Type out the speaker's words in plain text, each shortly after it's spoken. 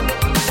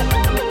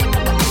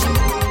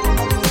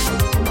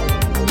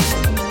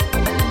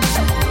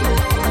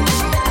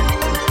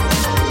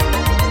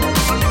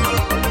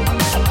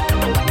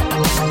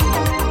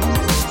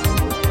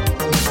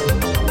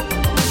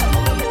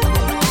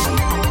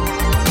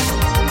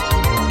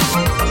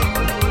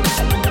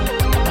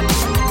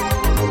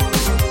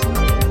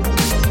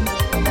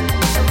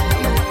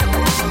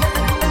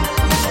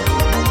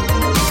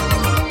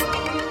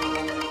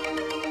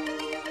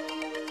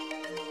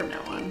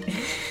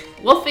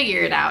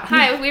about.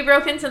 Hi, we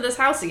broke into this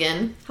house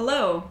again.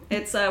 Hello.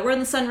 It's we're in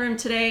the sunroom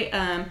today.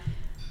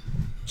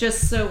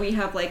 Just so we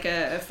have like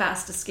a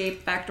fast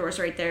escape. Back door's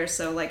right there.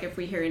 So like if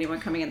we hear anyone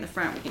coming in the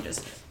front, we can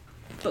just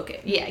book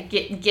it. Yeah,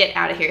 get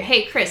out of here.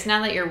 Hey, Chris,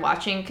 now that you're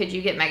watching, could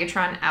you get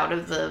Megatron out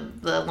of the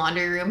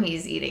laundry room?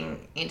 He's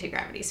eating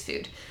Anti-Gravity's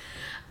food.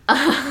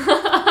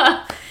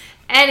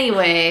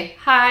 Anyway,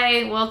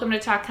 hi, welcome to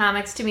Talk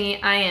Comics to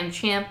Me. I am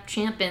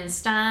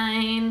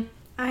Champenstein.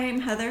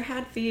 I'm Heather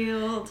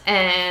Hadfield.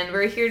 And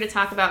we're here to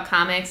talk about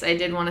comics. I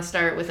did want to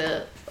start with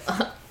a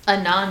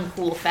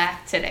non-cool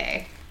fact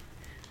today.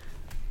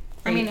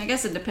 I mean, I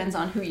guess it depends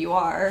on who you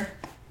are.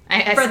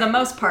 I For the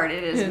most part,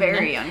 it is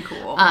very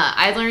uncool.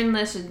 I learned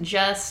this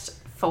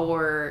just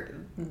for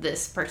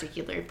this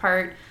particular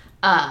part.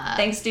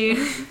 Thanks,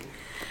 dude.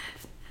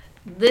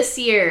 This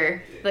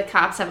year, the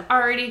cops have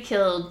already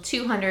killed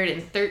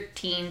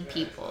 213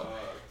 people.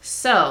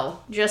 So,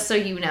 just so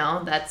you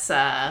know, that's...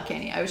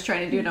 Kenny, I was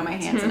trying to do it on my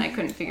hands and I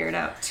couldn't figure it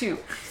out.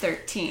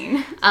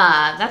 213.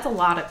 That's a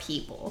lot of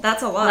people.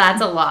 That's a lot.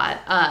 That's a lot.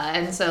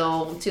 And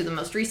so, to the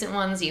most recent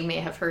ones, you may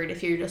have heard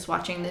if you're just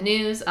watching the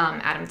news,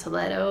 Adam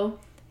Toledo,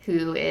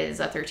 who is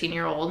a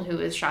 13-year-old who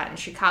was shot in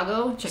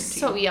Chicago, just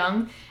so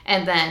young.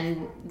 And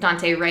then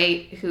Dante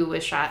Wright, who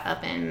was shot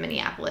up in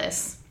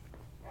Minneapolis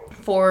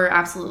for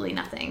absolutely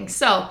nothing.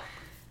 So,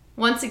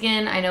 once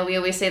again, I know we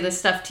always say this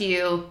stuff to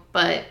you,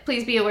 but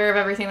please be aware of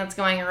everything that's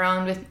going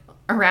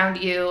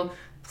around you.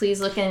 Please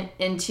look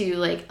into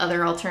like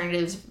other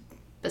alternatives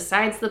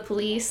besides the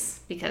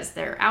police, because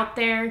they're out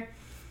there.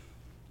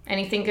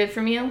 Anything good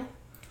from you?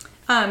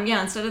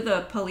 Yeah, instead of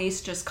the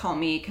police, just call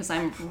me, because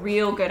I'm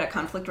real good at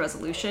conflict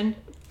resolution.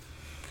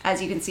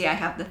 As you can see, I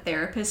have the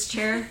therapist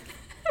chair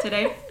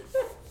today.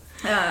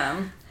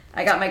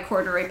 I got my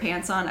corduroy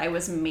pants on. I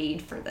was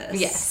made for this.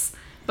 Yes.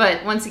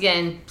 But once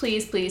again,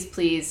 please, please,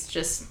 please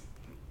just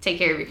take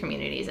care of your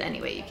communities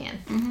any way you can.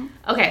 Mm-hmm.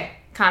 Okay,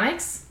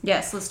 comics?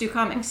 Yes, let's do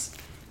comics.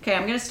 Okay,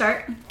 I'm going to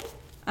start.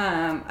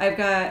 I've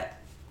got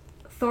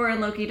Thor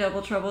and Loki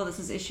Double Trouble. This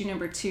is issue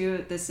number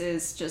 2. This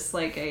is just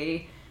like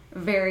a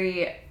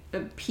very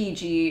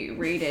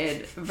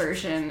PG-rated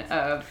version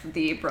of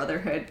the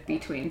brotherhood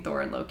between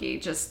Thor and Loki.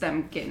 Just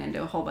them getting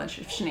into a whole bunch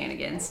of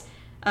shenanigans.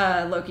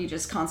 Loki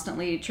just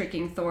constantly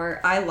tricking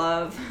Thor. I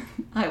love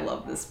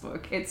this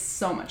book. It's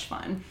so much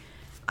fun.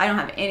 I don't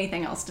have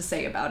anything else to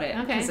say about it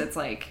because it's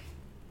like,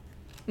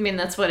 I mean,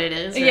 that's what it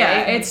is, right?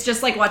 Yeah, it's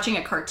just like watching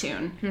a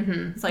cartoon.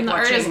 Mm-hmm. It's like the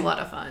watching... art is a lot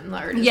of fun. The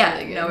art is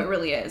really good. No, it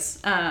really is.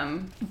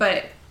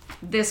 But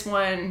this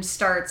one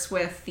starts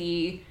with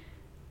the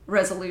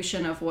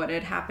resolution of what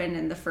had happened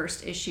in the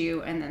first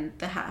issue, and then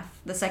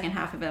the second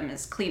half of them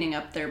is cleaning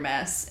up their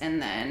mess,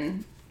 and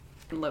then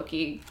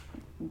Loki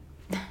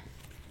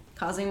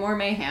causing more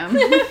mayhem.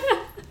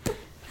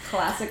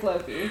 Classic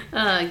Loki.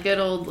 Good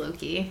old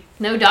Loki.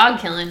 No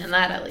dog killing in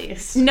that, at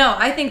least. No,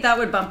 I think that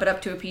would bump it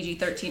up to a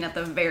PG-13 at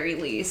the very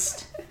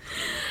least.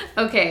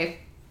 Okay.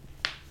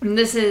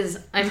 This is,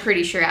 I'm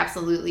pretty sure,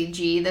 absolutely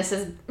G. This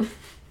is...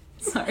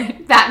 Sorry.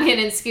 Batman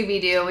and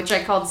Scooby-Doo, which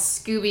I called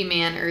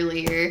Scooby-Man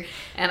earlier.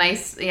 And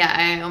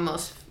I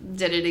almost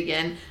did it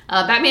again.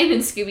 Batman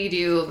and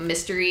Scooby-Doo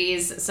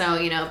mysteries. So,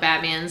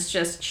 Batman's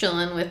just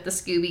chilling with the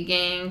Scooby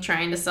gang,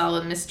 trying to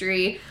solve a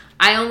mystery.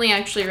 I only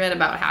actually read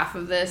about half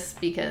of this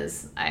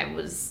because I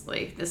was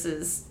like,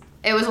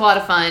 it was a lot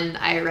of fun.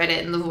 I read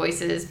it in the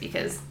voices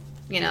because,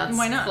 why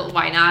not?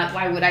 Why not?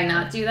 Why would I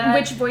not do that?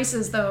 Which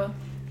voices, though?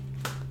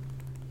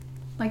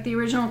 Like the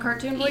original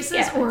cartoon voices?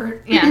 Yeah.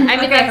 Or yeah, I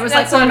mean, okay, it was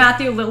like for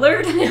Matthew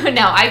Lillard?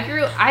 No, I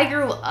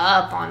grew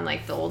up on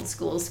like the old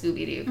school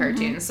Scooby-Doo cartoons.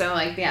 Mm-hmm. So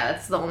like, yeah,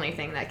 that's the only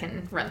thing that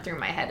can run through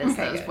my head is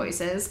those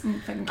voices.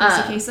 Fucking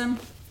Casey Kasem.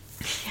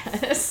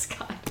 Yes,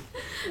 God.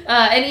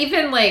 And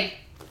even like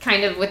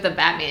kind of with the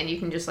Batman, you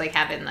can just like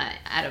have it in that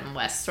Adam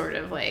West sort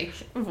of like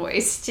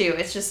voice too.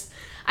 It's just,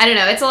 I don't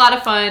know, it's a lot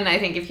of fun. I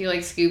think if you like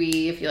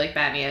Scooby, if you like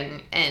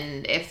Batman,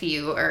 and if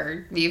you've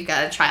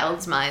got a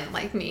child's mind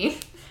like me,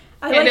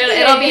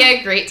 it'll be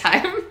a great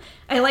time.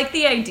 I like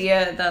the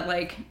idea that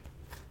like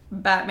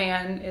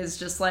Batman is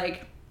just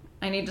like,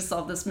 I need to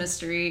solve this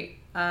mystery.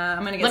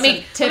 I'm gonna get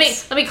some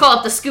tips. Let me call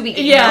up the Scooby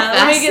gang. Yeah,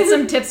 let me get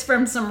some tips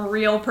from some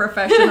real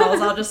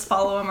professionals. I'll just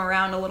follow them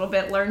around a little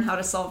bit, learn how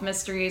to solve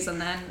mysteries,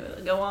 and then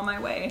go on my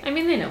way. I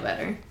mean, they know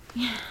better.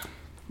 Yeah,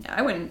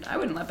 I wouldn't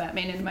let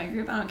Batman into my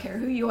group. I don't care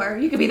who you are.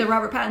 You could be the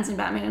Robert Pattinson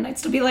Batman, and I'd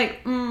still be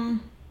like,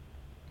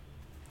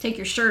 take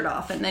your shirt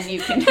off, and then you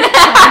can join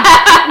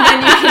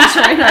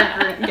our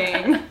group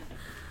gang.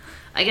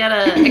 I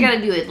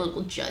gotta do a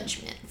little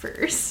judgment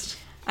first.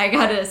 I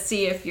gotta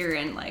see if you're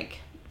in like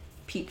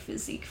peak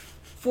physique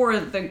for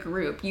the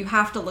group. You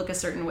have to look a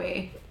certain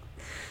way,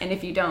 and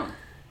if you don't,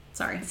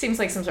 sorry. It seems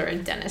like some sort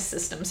of dentist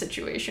system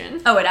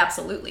situation. Oh, it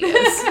absolutely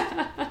is.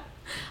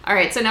 All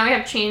right, so now we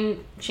have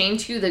Chain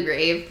to the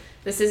Grave.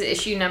 This is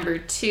issue number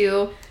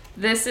 2.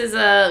 This is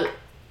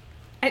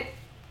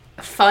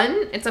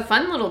it's a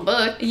fun little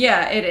book.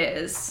 Yeah, it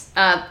is.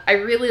 I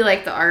really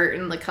like the art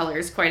and the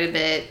colors quite a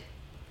bit.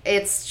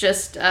 It's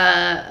just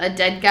a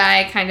dead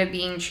guy kind of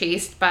being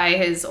chased by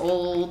his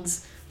old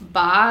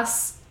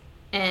boss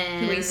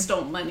and who he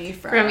stole money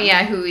from.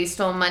 Who he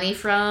stole money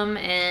from,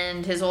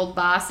 and his old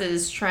boss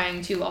is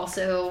trying to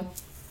also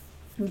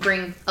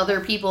bring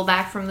other people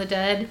back from the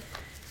dead.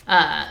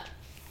 I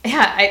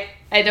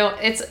don't.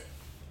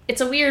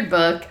 It's a weird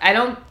book. I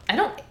don't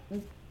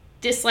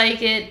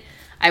dislike it.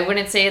 I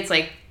wouldn't say it's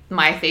like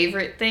my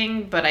favorite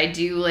thing, but I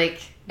do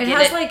like. I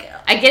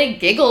get a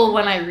giggle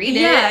when I read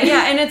it.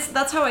 Yeah, and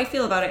that's how I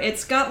feel about it.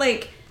 It's got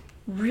like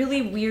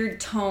really weird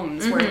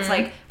tones where it's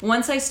like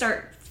once I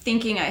start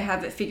thinking I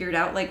have it figured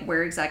out, like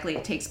where exactly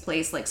it takes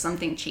place, like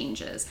something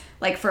changes.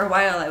 Like for a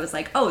while I was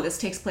like, oh, this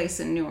takes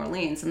place in New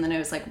Orleans, and then I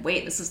was like,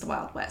 wait, this is the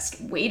Wild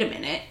West. Wait a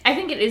minute. I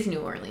think it is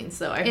New Orleans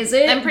though. Is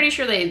it? I'm pretty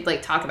sure they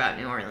like talk about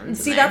New Orleans.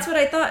 See, that's what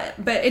I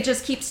thought, but it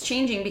just keeps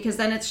changing because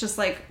then it's just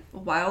like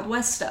Wild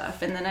West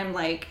stuff, and then I'm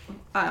like,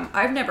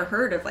 I've never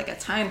heard of like a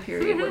time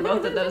period where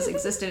both of those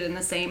existed in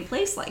the same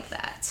place like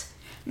that.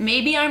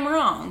 Maybe I'm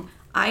wrong.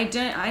 I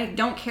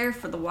don't care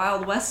for the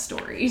Wild West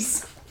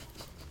stories.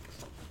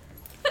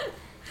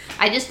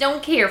 I just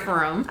don't care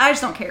for them. I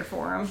just don't care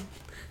for them.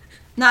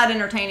 Not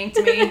entertaining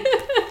to me.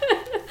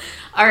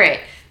 All right.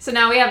 So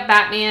now we have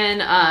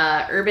Batman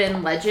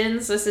Urban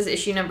Legends. This is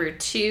issue number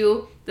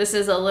 2. This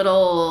is a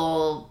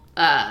little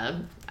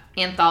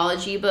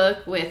anthology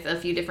book with a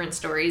few different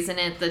stories in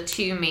it. The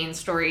 2 main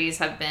stories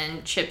have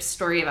been Chip's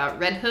story about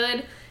Red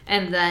Hood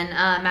and then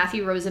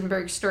Matthew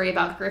Rosenberg's story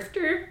about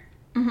Grifter.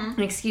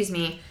 Mm-hmm. Excuse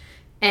me.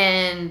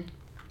 And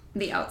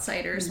the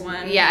Outsiders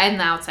one. Yeah, and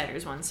the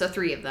Outsiders one. So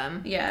 3 of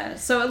them. Yeah.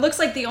 So it looks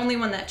like the only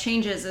one that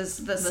changes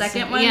is the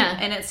second one. Yeah.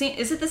 And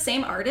is it the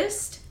same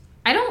artist?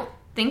 I don't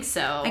think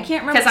so. I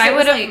can't remember. Because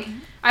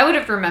I would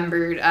have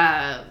remembered,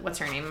 what's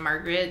her name?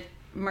 Marguerite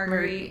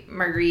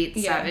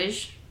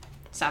Savage.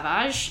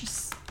 Savage.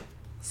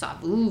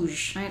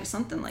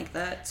 Something like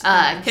that.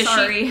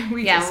 Sorry.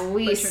 We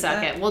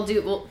suck at.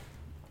 We'll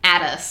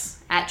add us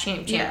at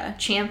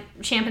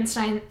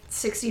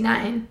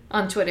Champenstein69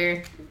 on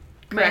Twitter.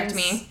 Correct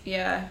me.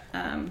 Yeah.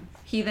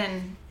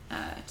 Heathen.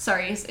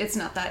 Sorry, it's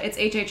not that. It's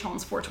H.H.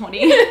 Holmes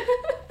 420.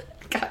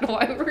 God,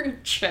 why were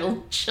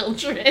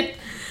children?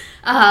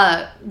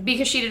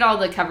 Because she did all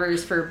the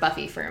covers for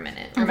Buffy for a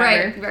minute.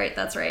 Remember? Right.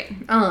 That's right.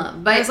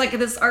 But I was like,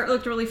 this art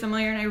looked really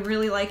familiar, and I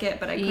really like it,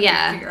 but I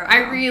couldn't figure out how.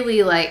 I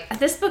really like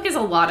this book. Is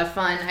a lot of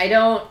fun.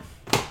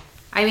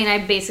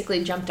 I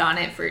basically jumped on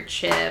it for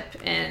Chip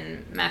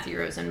and Matthew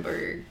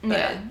Rosenberg.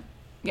 But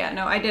yeah.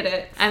 No, I did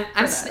it.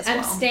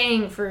 I'm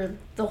staying for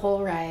the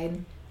whole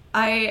ride.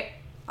 I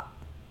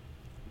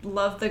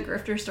love the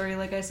Grifter story,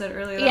 like I said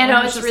earlier.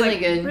 It's really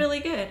good. Really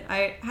good.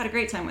 I had a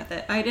great time with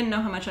it. I didn't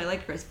know how much I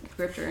liked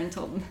Grifter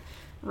until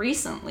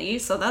recently,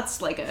 so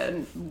that's like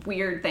a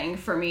weird thing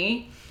for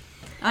me.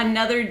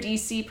 Another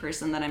DC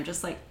person that I'm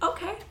just like,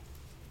 okay,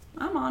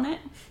 I'm on it.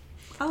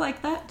 I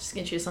like that. Just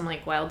get you some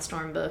like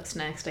Wildstorm books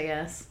next, I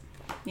guess.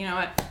 You know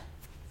what?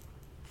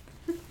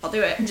 I'll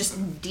do it.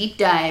 Just deep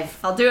dive.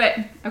 I'll do it.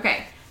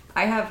 Okay.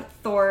 I have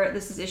Thor.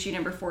 This is issue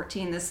number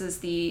 14. This is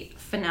the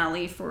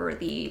finale for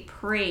the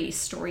Prey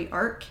story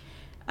arc.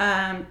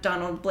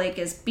 Donald Blake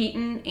is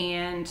beaten,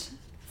 and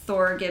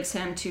Thor gives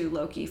him to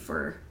Loki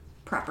for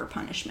proper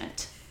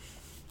punishment,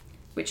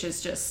 which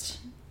is just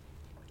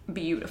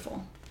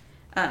beautiful.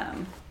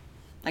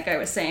 Like I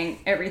was saying,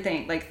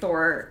 everything, like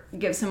Thor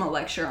gives him a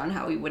lecture on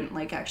how he wouldn't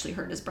like actually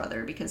hurt his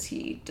brother because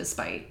he,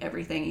 despite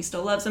everything, he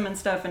still loves him and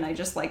stuff, and I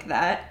just like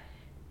that.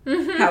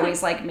 How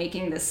he's like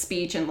making this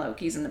speech and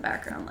Loki's in the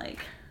background like,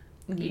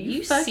 are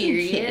you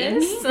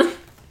serious?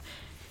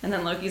 And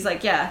then Loki's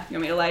like, yeah, you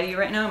want me to lie to you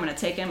right now? I'm going to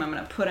take him, I'm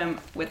going to put him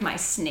with my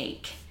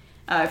snake.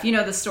 If you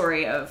know the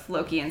story of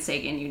Loki and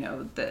Sagan, you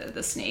know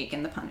the snake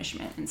and the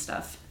punishment and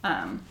stuff.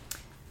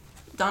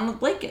 Donald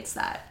Blake gets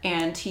that,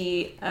 and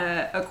he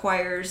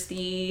acquires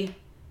the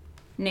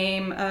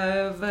name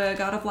of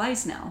God of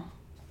Lies now.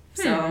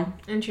 So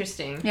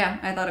interesting. Yeah,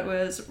 I thought it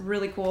was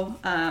really cool.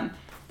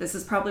 This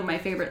is probably my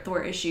favorite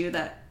Thor issue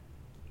that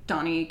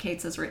Donny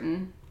Cates has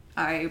written.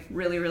 I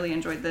really, really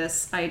enjoyed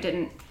this.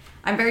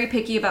 I'm very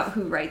picky about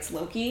who writes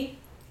Loki.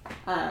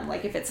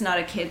 Like if it's not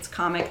a kid's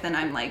comic, then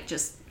I'm like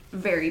just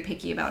very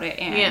picky about it.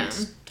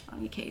 And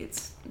Donny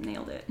Cates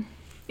nailed it.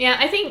 Yeah,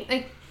 I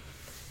think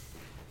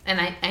and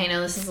I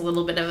know this is a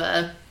little bit of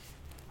a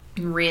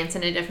rant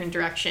in a different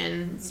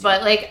direction,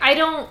 but like I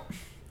don't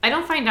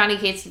find Donny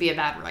Cates to be a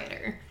bad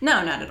writer.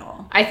 No, not at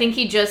all. I think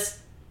he just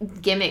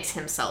gimmicks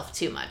himself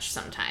too much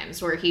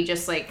sometimes, where he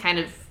just like kind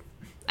of,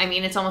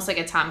 it's almost like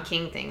a Tom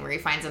King thing where he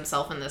finds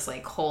himself in this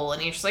like hole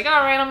and he's just like, all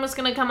right, I'm just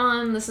gonna come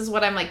on, this is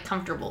what I'm like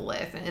comfortable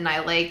with, and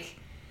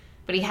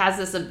but he has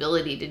this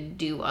ability to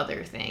do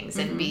other things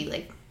and be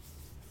like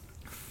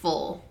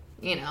full,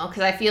 because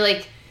I feel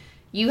like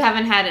you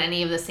haven't had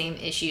any of the same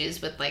issues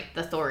with like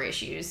the Thor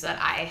issues that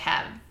I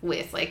have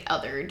with like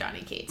other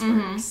Donny Cates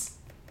works.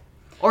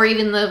 Or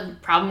even the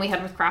problem we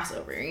had with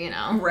crossover,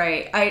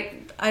 Right.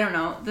 I don't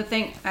know. The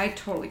thing, I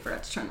totally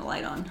forgot to turn the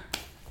light on.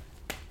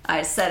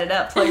 I set it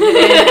up, plugged it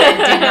in, and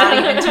did not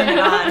even turn it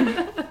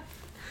on.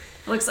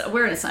 Looks like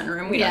we're in a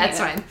sunroom. It's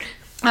fine.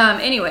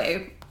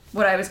 Anyway,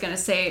 what I was going to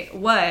say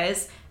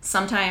was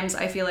Sometimes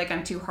I feel like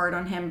I'm too hard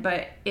on him,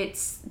 but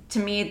it's, to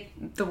me,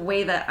 the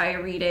way that I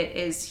read it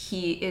is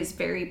he is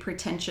very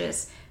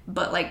pretentious,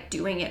 but like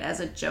doing it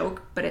as a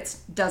joke, but it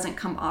doesn't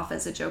come off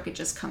as a joke. It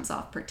just comes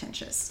off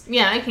pretentious.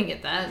 Yeah, I can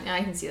get that.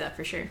 I can see that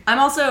for sure. I'm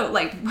also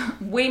like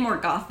way more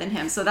goth than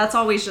him, so that's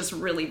always just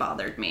really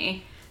bothered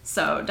me.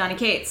 So Donny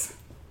Cates.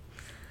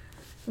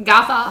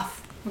 Goth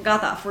off.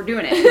 Goth off. We're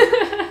doing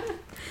it.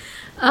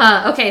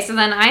 Okay, so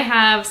then I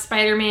have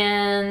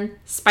Spider-Man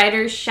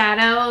Spider's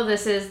Shadow.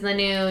 This is the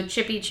new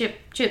Chippy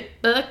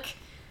Chip book.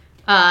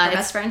 Our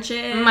best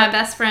friendship. My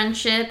best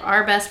friendship.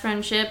 Our best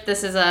friendship.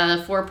 This is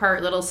a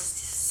 4-part little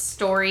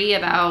story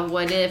about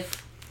what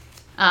if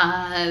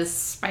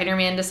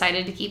Spider-Man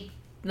decided to keep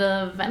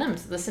the Venom,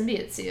 the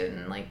symbiote suit,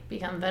 and like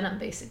become Venom,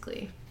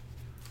 basically.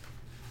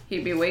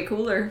 He'd be way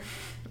cooler.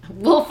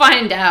 We'll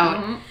find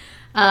out. Mm-hmm.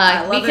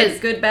 I love a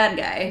good bad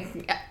guy.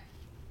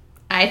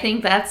 I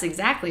think that's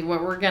exactly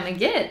what we're gonna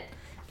get.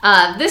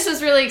 This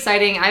was really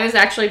exciting.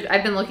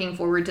 I've been looking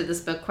forward to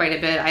this book quite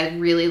a bit. I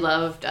really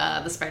loved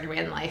the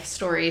Spider-Man life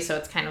story, so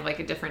it's kind of like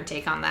a different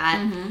take on that.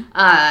 Mm-hmm.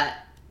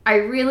 I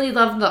really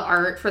loved the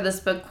art for this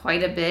book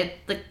quite a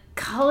bit. The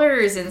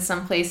colors in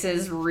some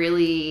places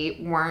really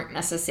weren't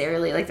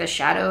necessarily, like the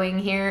shadowing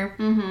here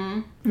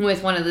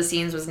with one of the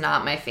scenes was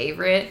not my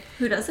favorite.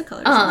 Who does the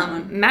colors in that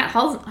one? Matt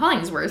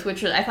Hollingsworth,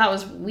 which I thought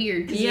was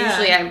weird because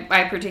usually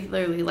I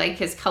particularly like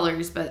his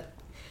colors, but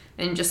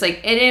and just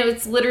like, and it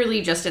was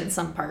literally just in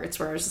some parts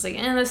where I was just like,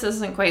 this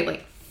doesn't quite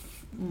like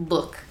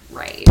look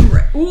right.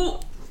 Ooh,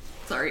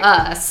 sorry.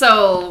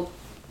 So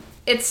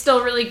it's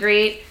still really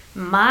great.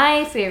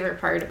 My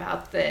favorite part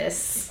about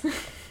this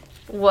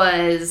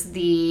was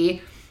the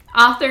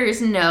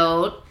author's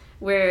note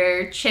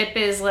where Chip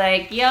is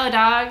like, yo,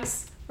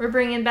 dogs, we're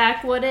bringing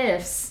back what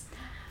ifs.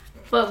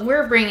 But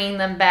we're bringing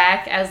them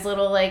back as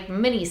little, like,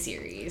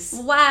 mini-series.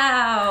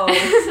 Wow.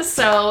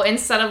 So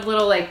instead of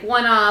little, like,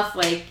 one-off,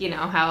 like, you know,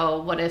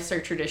 how what ifs are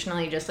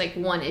traditionally just, like,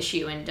 one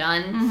issue and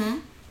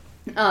done.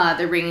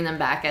 They're bringing them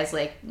back as,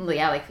 like,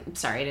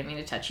 sorry, I didn't mean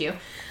to touch you.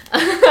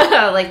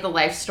 Like, the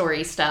life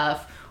story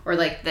stuff. Or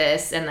like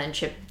this, and then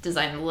Chip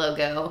designed the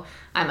logo.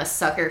 I'm a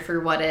sucker for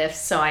what ifs,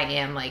 so I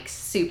am like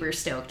super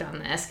stoked on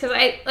this because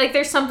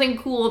there's something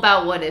cool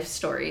about what if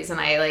stories,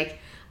 and I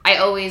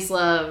always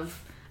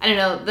love. I don't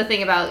know, the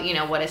thing about, you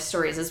know, what if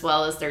stories as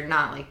well is they're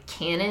not like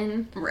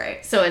canon,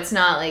 right? So it's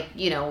not like,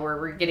 you know, where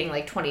we're getting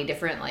like 20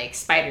 different like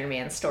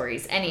Spider-Man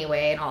stories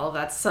anyway, and all of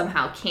that's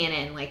somehow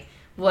canon. Like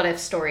what if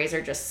stories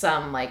are just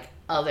some like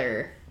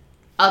other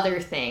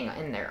thing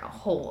in their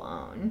whole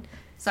own.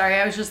 Sorry,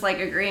 I was just, like,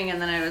 agreeing,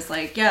 and then I was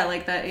like, yeah,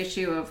 like, that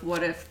issue of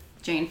what if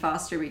Jane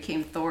Foster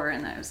became Thor,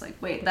 and I was like,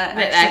 wait, that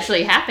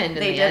actually happened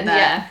in the end, that.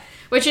 Yeah.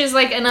 Which is,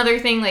 like, another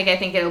thing, like, I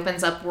think it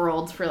opens up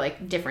worlds for,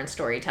 like, different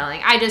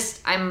storytelling.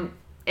 It's,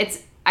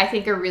 I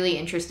think, a really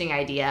interesting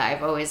idea.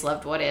 I've always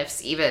loved what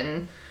ifs,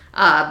 even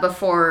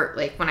before,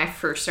 like, when I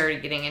first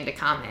started getting into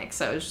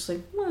comics. I was just like,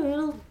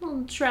 well,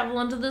 I'll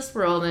travel into this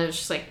world, and it was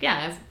just like,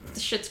 yeah,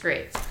 this shit's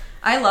great.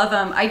 I love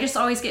them. I just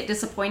always get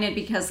disappointed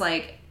because,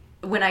 like,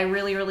 when I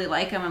really, really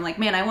like them, I'm like,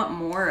 man, I want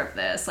more of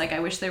this. Like,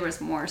 I wish there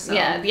was more. So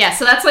yeah.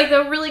 So that's like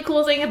the really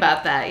cool thing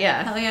about that.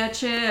 Yeah. Hell yeah,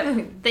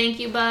 Chip. Thank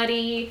you,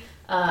 buddy.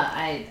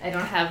 I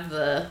don't have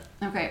the.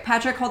 Okay,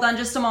 Patrick, hold on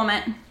just a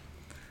moment.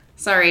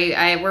 Sorry,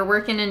 we're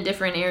working in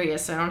different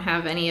areas, so I don't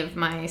have any of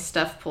my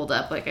stuff pulled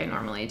up like I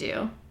normally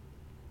do.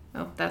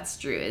 Oh, that's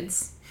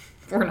druids.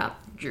 We're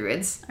not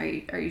druids. Are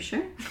you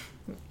sure?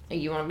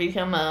 You want to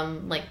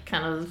become like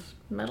kind of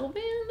metal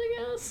band, I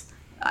guess.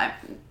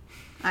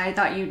 I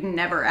thought you'd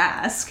never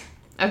ask.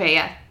 Okay,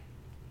 yeah.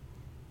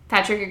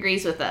 Patrick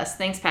agrees with us.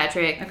 Thanks,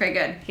 Patrick. Okay,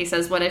 good. He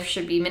says, what if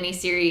should be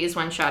miniseries,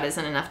 one shot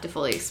isn't enough to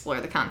fully explore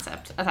the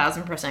concept.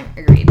 1,000%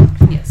 agreed.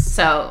 Yes.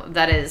 So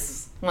that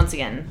is, once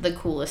again, the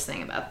coolest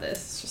thing about this.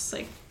 It's just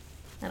like,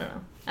 I don't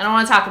know. I don't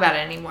want to talk about it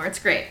anymore. It's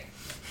great.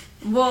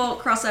 We'll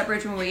cross that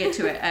bridge when we get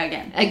to it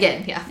again.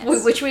 Again, yeah.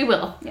 Yes. Which we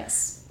will.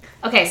 Yes.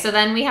 Okay, so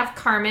then we have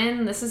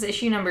Carmen. This is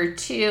issue number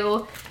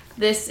 2.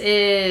 This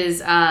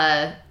is,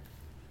 God,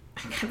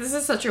 this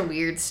is such a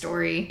weird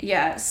story.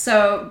 Yeah,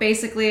 so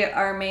basically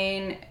our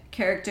main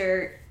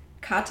character,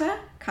 Katra?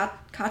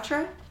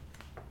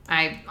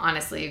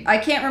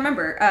 I can't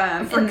remember.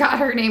 Forgot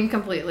her name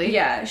completely.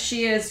 Yeah,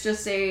 she is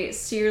just a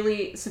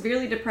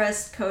severely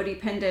depressed,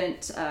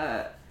 codependent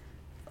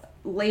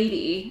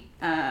lady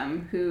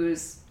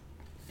who's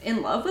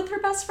in love with her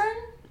best friend.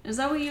 Is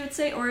that what you would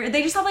say? Or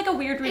they just have like a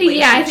weird relationship?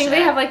 Yeah, I think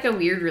they have like a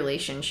weird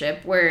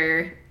relationship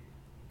where...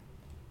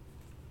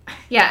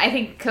 Yeah, I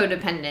think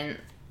codependent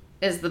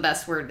is the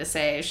best word to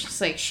say. It's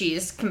just like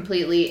she's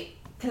completely...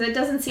 Because it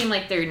doesn't seem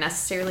like they're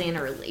necessarily in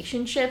a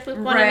relationship with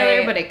one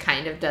another, but it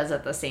kind of does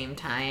at the same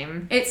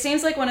time. It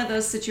seems like one of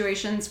those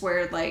situations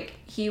where, like,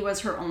 he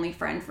was her only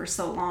friend for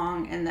so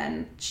long, and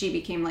then she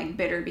became, like,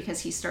 bitter because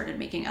he started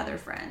making other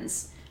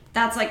friends.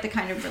 That's, like, the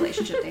kind of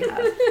relationship they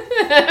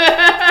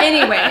have.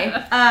 Anyway.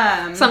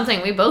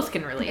 Something we both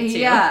can relate to.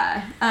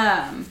 Yeah.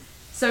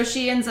 So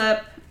she ends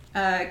up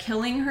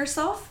killing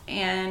herself,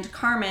 and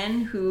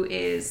Carmen, who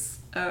is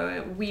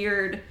a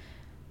weird...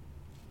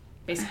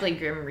 basically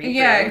Grim Reaper.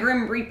 Yeah,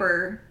 Grim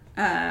Reaper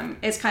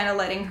is kind of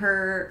letting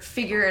her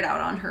figure it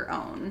out on her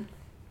own,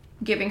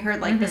 giving her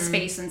like the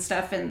space and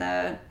stuff and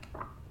the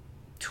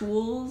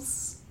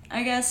tools,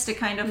 I guess, to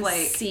kind of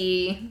like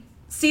see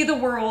the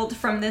world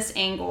from this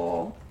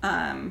angle,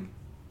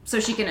 so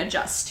she can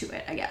adjust to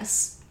it, I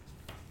guess.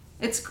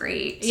 It's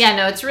great. Yeah,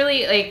 no, it's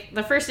really, like,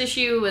 the first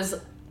issue was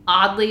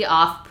oddly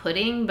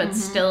off-putting, but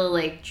still,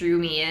 like, drew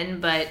me in,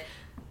 but,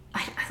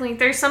 I like,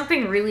 there's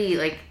something really,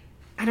 like,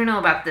 I don't know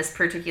about this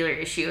particular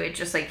issue, it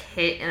just, like,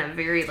 hit in a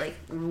very, like,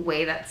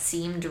 way that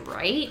seemed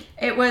right.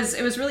 It was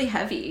really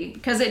heavy,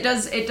 because it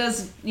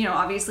does, you know,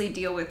 obviously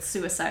deal with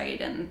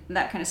suicide and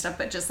that kind of stuff,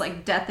 but just,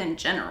 like, death in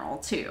general,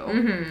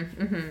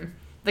 too.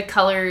 The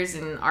colors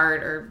and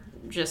art are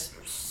just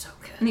so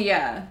good.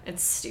 Yeah.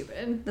 It's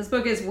stupid. This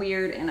book is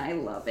weird, and I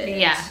love it.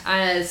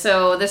 Yeah.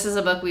 So this is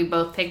a book we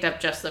both picked up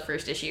just the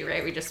first issue,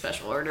 right? We just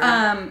special ordered.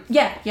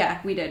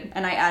 Yeah, we did,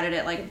 and I added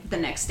it like the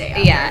next day.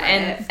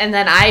 After and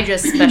then I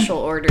just special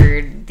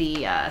ordered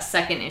the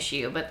second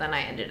issue, but then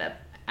I ended up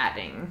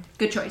adding.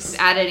 Good choice.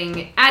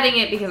 Adding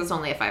it because it's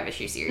only a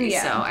 5-issue series,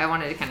 Yeah. so I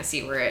wanted to kind of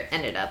see where it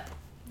ended up,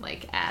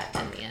 like at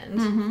in the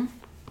end.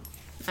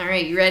 All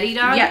right, you ready,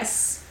 dog?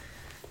 Yes.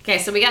 Okay,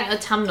 so we got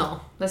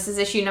Autumnal. This is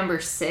issue number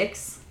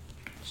 6.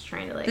 Just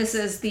trying to like. This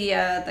is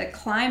the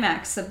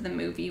climax of the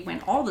movie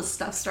when all the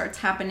stuff starts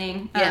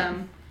happening. Yeah.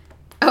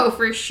 Oh,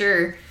 for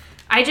sure.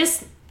 I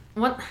just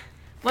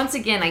once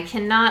again, I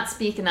cannot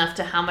speak enough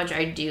to how much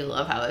I do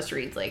love how this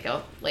reads like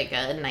a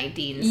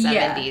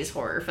 1970s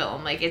horror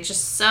film. Like, it's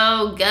just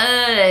so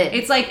good.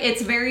 It's like,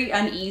 it's very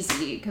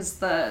uneasy because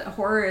the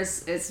horror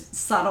is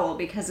subtle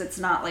because it's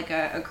not like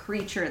a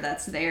creature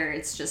that's there.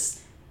 It's just,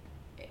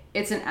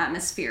 it's an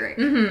atmospheric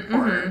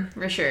horror.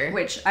 For sure.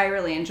 Which I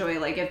really enjoy.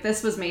 Like, if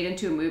this was made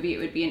into a movie, it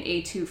would be an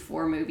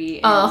A24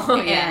 movie.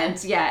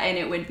 And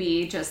it would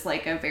be just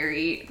like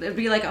it'd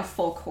be like a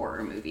folk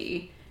horror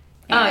movie.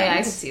 And, I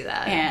can see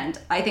that. And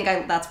I think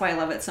that's why I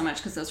love it so much,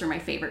 because those are my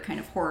favorite kind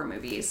of horror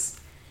movies.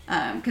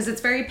 Because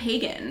it's very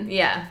pagan.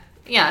 Yeah,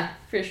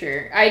 for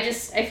sure. I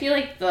feel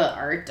like the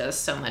art does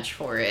so much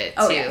for it,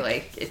 too. Yeah.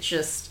 Like, it's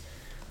just...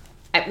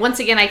 once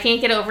again, I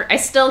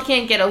still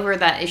can't get over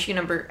that issue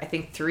number, I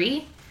think,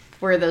 3,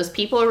 where those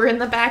people were in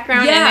the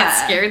background and it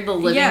scared the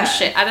living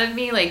shit out of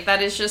me. Like,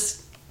 that is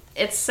just...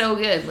 It's so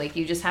good. Like,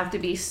 you just have to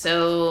be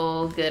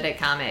so good at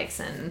comics,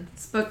 and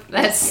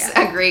that's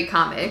a great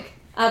comic.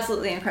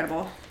 Absolutely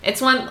incredible. It's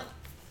one...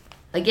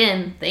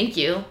 Again, thank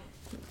you.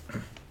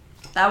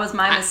 That was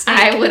my mistake.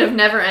 I would have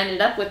never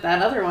ended up with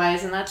that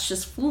otherwise, and that's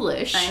just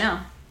foolish. I know.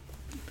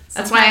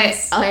 That's why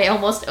I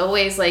almost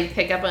always, like,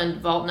 pick up on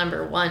Vault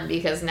number 1,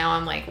 because now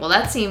I'm like, well,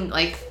 that seemed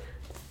like...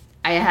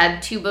 I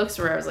had 2 books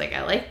where I was like,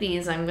 I like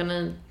these, I'm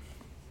gonna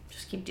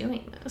just keep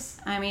doing this.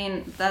 I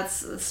mean,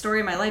 that's the story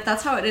of my life.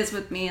 That's how it is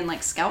with me in,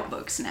 like, Scout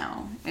books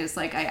now. It's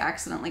like, I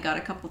accidentally got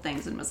a couple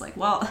things and was like,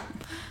 well,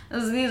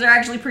 these are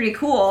actually pretty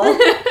cool.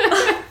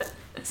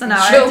 So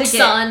now I have to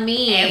get on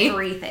me.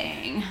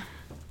 Everything.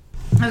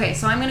 Okay,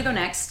 so I'm gonna go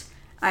next.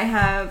 I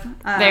have...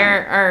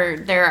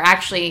 there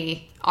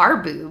actually are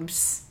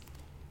boobs.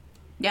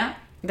 Yeah?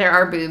 There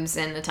are boobs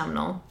in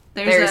Autumnal.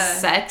 There's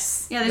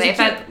sex. Yeah, there's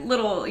a cute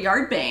little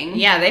yard bang.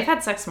 Yeah, they've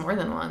had sex more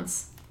than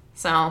once.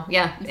 So,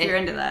 yeah. If you're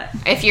into that.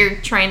 If you're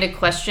trying to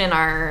question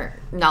our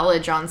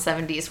knowledge on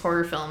 70s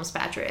horror films,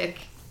 Patrick,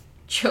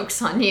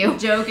 joke's on you.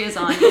 Joke is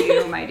on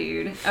you, my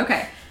dude.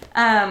 Okay.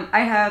 I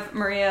have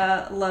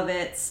Maria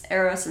Lovett's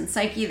Eros and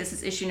Psyche. This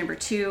is issue number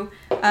 2.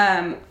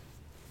 The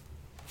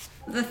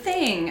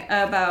thing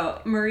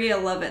about Maria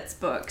Lovett's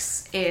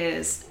books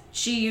is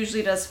she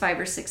usually does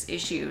 5 or 6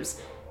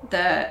 issues.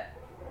 The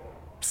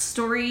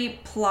story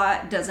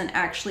plot doesn't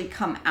actually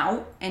come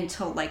out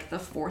until like the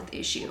 4th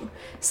issue.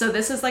 So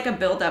this is like a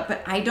build up,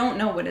 but I don't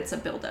know what it's a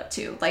build up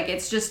to. Like,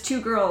 it's just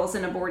 2 girls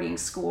in a boarding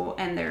school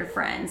and they're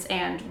friends,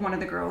 and one of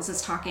the girls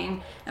is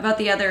talking about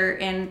the other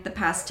in the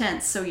past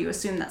tense, so you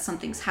assume that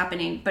something's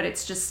happening, but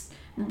it's just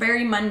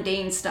very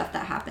mundane stuff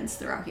that happens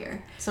throughout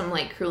here. Some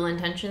like Cruel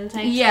Intention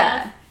type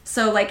stuff?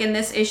 So like in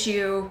this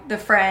issue, the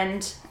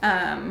friend,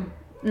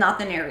 not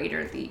the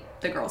narrator,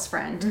 the girl's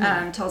friend,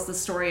 tells the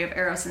story of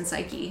Eros and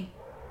Psyche.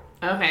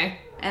 Okay.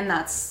 And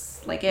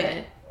that's like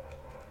it.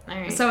 All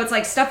right. So it's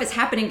like stuff is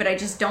happening, but I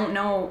just don't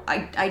know.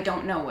 I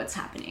don't know what's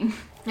happening.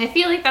 I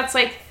feel like that's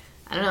like,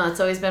 I don't know, it's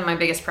always been my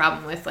biggest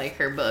problem with like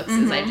her books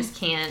is I just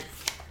can't.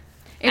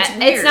 It's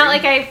weird. It's not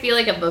like I feel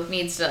like a book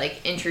needs to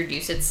like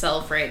introduce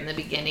itself right in the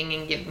beginning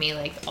and give me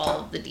like all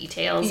of the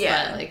details.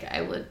 Yeah. But like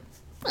I would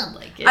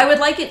like it. I would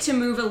like it to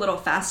move a little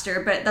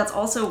faster, but that's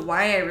also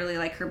why I really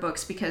like her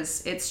books,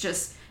 because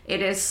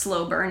it is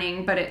slow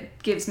burning, but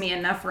it gives me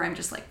enough where I'm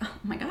just like, oh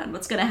my god,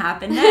 what's gonna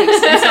happen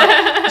next?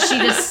 And so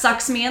she just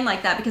sucks me in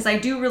like that, because I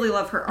do really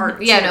love her art.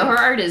 Yeah, too. No, her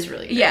art is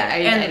really good. Yeah,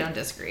 I don't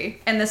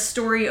disagree. And the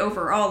story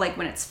overall, like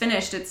when it's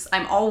finished,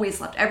 I'm always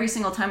left every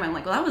single time. I'm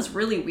like, well, that was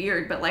really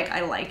weird, but like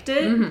I liked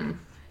it.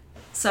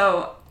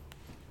 So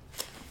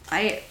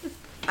I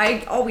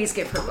always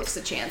give her books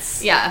a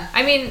chance. Yeah,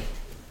 I mean,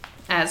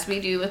 as we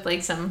do with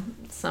like some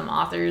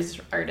authors,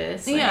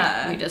 artists.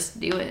 Like, we just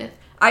do it.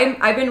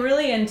 I've been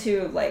really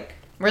into, like...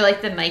 We're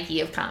like the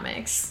Nike of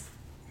comics.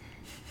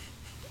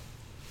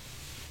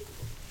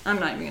 I'm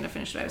not even going to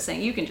finish what I was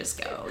saying. You can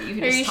just go. You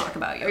can just talk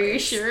about yours. Are you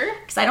sure?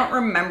 Because I don't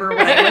remember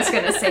what I was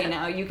going to say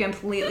now. You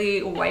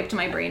completely wiped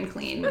my brain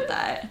clean with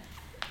that.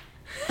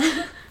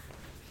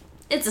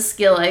 It's a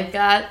skill I've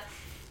got.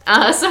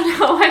 So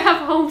now I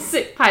have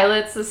Homesick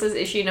Pilots. This is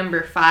issue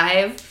number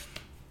 5.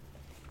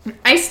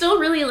 I still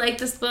really like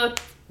this book.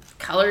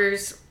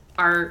 Colors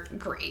are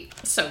great.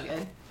 So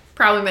good.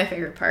 Probably my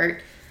favorite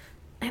part.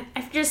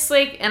 I've just,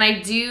 like, and I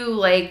do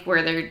like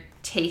where they're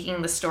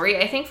taking the story.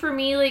 I think for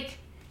me, like,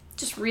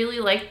 just really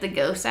liked the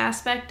ghost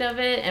aspect of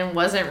it and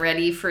wasn't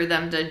ready for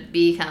them to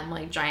become,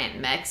 like, giant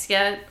mechs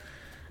yet.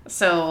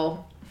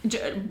 So...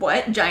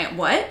 What? Giant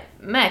what?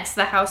 Mechs.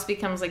 The house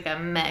becomes, like, a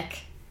mech.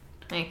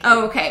 Like,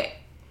 oh, okay.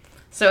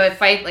 So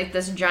if like,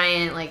 this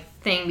giant, like,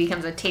 thing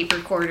becomes a tape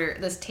recorder,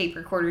 this tape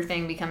recorder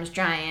thing becomes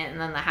giant, and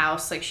then the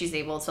house, like, she's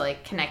able to,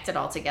 like, connect it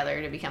all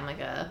together to become, like,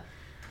 a...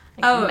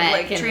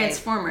 Like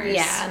Transformers.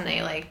 And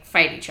they, like,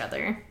 fight each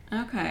other.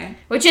 Okay.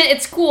 Which,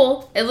 it's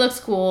cool. It looks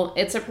cool.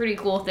 It's a pretty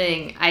cool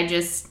thing. I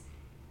don't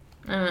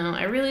know.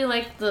 I really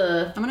like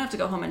the... I'm gonna have to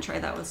go home and try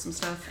that with some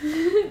stuff.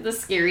 the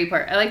scary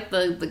part. I like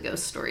the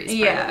ghost stories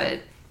part of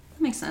it.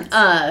 That makes sense.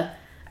 I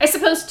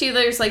suppose, too,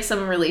 there's, like,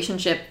 some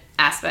relationship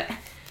aspect.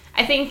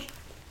 I think...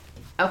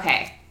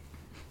 Okay.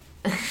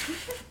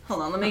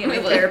 Hold on, let me get my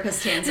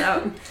therapist hands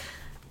out.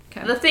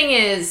 Okay. The thing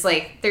is,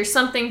 like, there's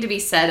something to be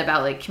said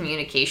about, like,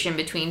 communication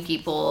between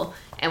people,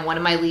 and one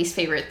of my least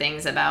favorite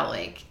things about,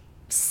 like,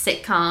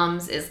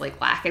 sitcoms is, like,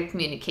 lack of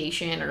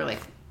communication, or, like,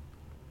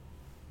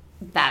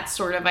 that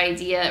sort of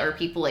idea, or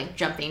people, like,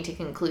 jumping to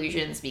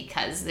conclusions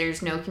because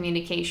there's no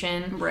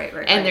communication. Right.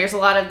 And there's a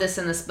lot of this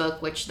in this book,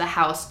 which the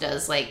house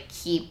does, like,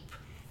 keep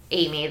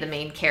Amy, the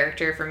main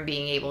character, from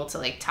being able to,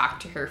 like, talk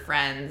to her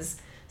friends,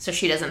 so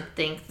she doesn't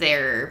think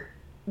they're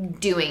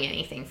doing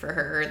anything for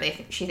her.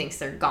 She thinks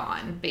they're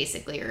gone,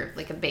 basically, or,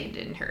 like,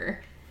 abandoned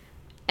her.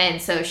 And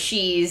so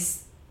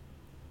she's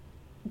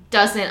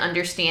doesn't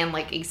understand,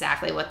 like,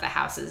 exactly what the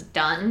house has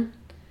done,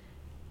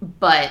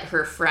 but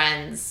her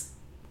friends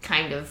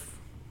kind of,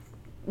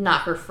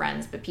 not her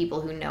friends, but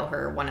people who know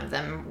her, one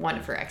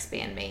of her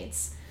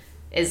ex-bandmates,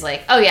 is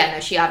like, oh yeah, no,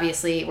 she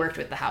obviously worked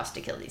with the house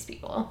to kill these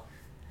people.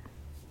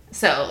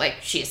 So, like,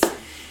 she's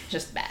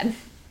just bad.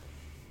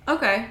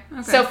 Okay.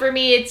 So for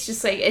me, it's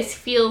just, like, it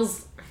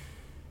feels...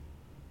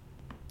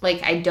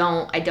 like, I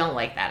don't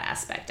like that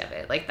aspect of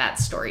it. Like, that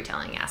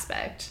storytelling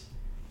aspect.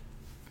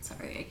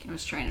 Sorry, I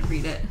was trying to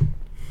read it.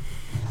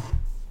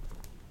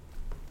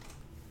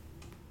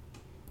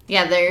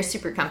 Yeah, they're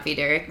super comfy,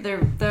 Derek. They're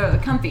the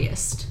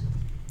comfiest.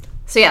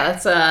 So yeah,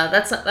 that's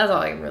all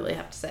I really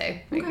have to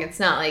say. Like, okay. It's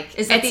not like...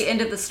 Is that the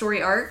end of the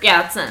story arc?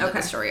 Yeah, it's the end of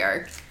the story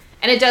arc.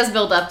 And it does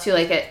build up to,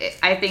 like,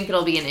 I think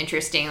it'll be an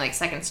interesting, like,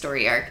 second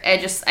story arc. I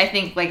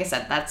think, like I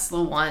said, that's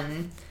the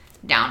one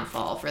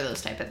downfall for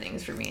those type of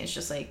things for me. It's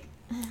just like,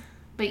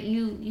 but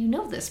you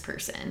know this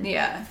person.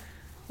 Yeah.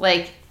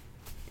 Like,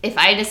 if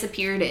I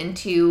disappeared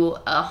into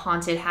a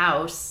haunted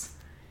house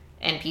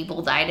and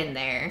people died in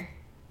there,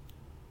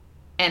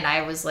 and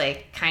I was,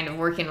 like, kind of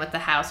working with the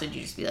house, would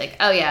you just be like,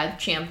 oh yeah,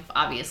 Champ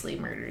obviously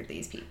murdered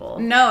these people?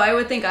 No, I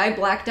would think I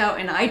blacked out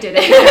and I did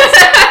it.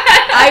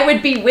 I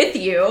would be with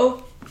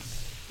you.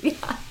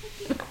 Yeah.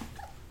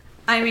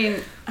 I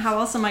mean, how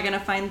else am I going to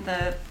find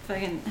the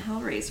fucking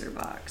Hellraiser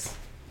box?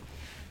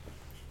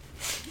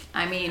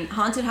 I mean,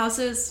 haunted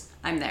houses,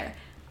 I'm there.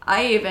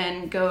 I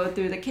even go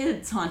through the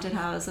kids' haunted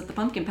house at the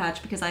pumpkin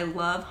patch because I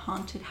love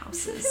haunted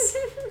houses.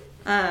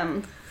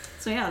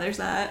 So yeah, there's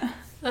that.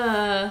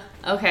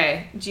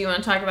 Okay. Do you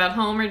want to talk about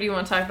Home or do you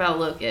want to talk about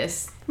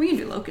Locust? We can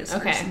do Locust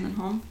first and then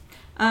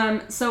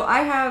Home. So I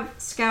have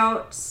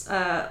Scouts.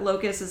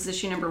 Locust is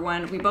issue number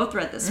 1. We both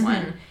read this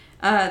one.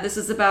 This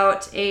is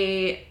about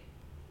a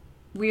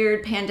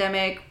weird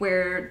pandemic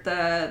where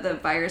the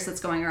virus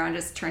that's going around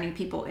is turning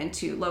people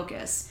into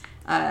locusts.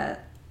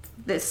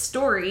 This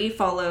story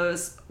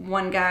follows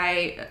one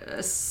guy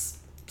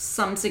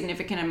some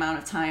significant amount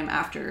of time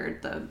after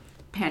the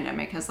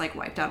pandemic has, like,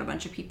 wiped out a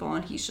bunch of people,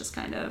 and he's just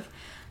kind of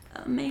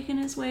making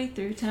his way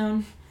through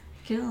town,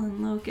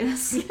 killing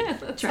locusts,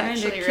 trying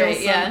to kill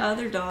some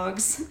other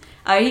dogs.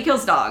 He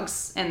kills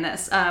dogs in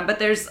this, but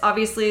there's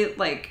obviously,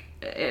 like,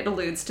 it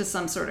alludes to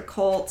some sort of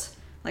cult,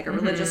 like a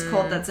religious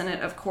cult that's in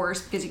it, of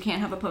course, because you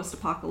can't have a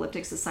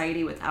post-apocalyptic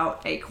society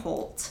without a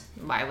cult.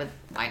 Why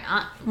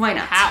not? Why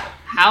not?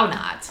 How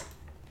not?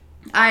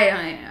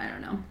 I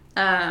don't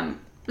know.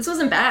 This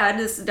wasn't bad.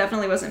 This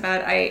definitely wasn't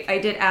bad. I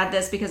did add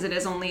this because it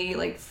is only,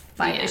 like,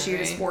 5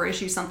 issues, 4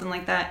 issues, something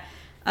like that.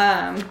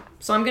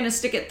 So I'm gonna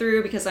stick it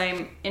through because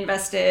I'm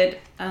invested.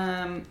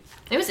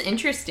 It was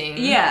interesting.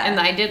 Yeah. And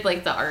I did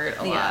like the art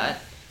a lot.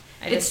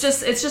 It's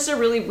just a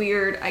really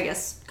weird, I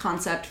guess,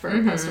 concept for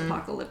a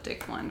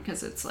post-apocalyptic one,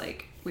 because it's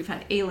like we've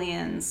had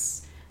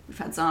aliens, we've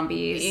had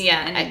zombies,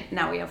 and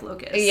now we have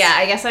locusts. Yeah,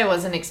 I guess I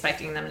wasn't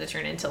expecting them to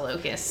turn into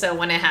locusts. So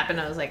when it happened,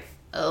 I was like,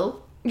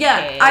 oh,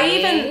 Yeah, I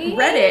even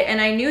read it and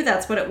I knew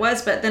that's what it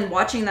was, but then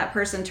watching that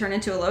person turn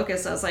into a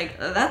locust, I was like,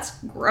 that's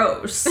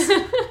gross.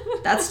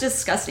 That's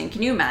disgusting.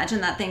 Can you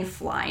imagine that thing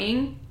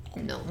flying?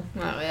 No.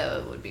 Oh, yeah,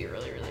 it would be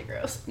really, really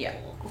gross. Yeah.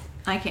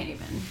 I can't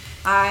even.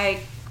 I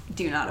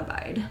do not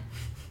abide.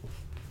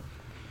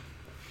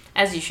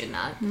 As you should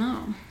not.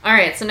 No. All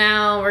right, so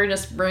now we're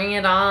just bringing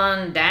it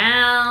on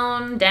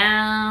down.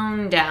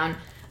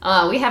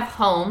 We have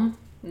Home.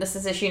 This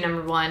is issue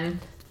number 1.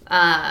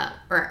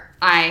 Or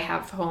I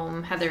have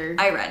Home. Heather.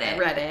 I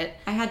read it.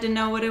 I had to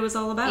know what it was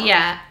all about.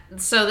 Yeah.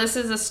 So this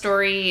is a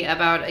story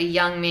about a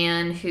young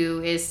man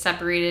who is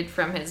separated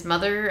from his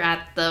mother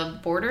at the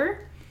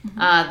border.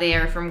 Mm-hmm. They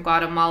are from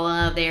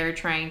Guatemala. They are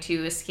trying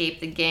to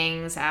escape the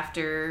gangs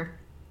after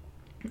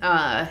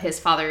his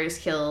father is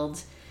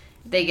killed.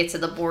 They get to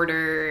the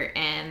border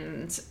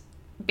and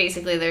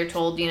basically they're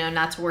told,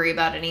 not to worry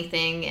about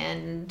anything,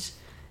 and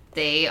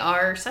they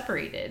are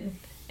separated.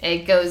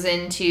 It goes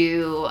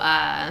into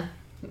the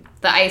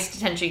ICE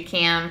detention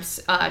camps,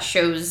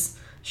 shows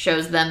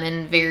them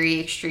in very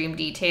extreme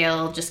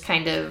detail, just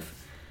kind of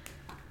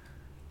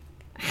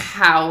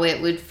how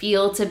it would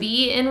feel to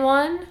be in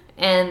one,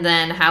 and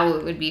then how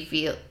it would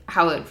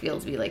feel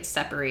to be like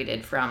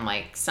separated from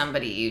like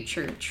somebody you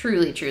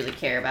truly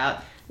care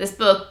about. This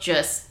book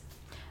just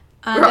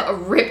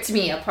ripped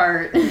me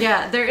apart.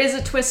 Yeah, there is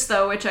a twist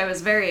though, which I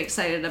was very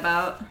excited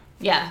about.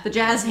 Yeah, the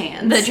jazz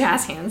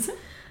hands.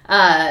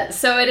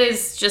 So it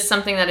is just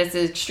something that is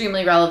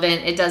extremely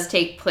relevant. It does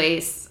take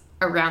place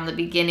around the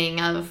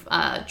beginning of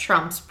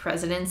Trump's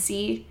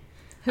presidency.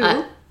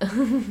 Who?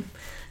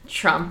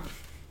 Trump.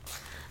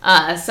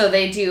 So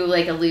they do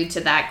allude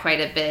to that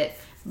quite a bit.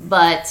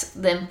 But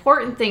the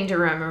important thing to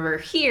remember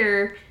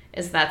here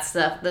is that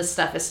this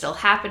stuff is still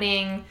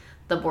happening.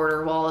 The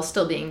border wall is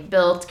still being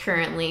built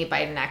currently.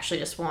 Biden actually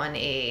just won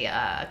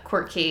a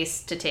court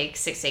case to take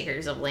 6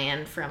 acres of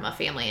land from a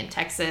family in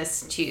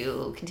Texas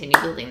to continue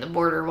building the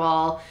border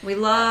wall. We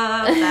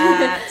love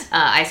that.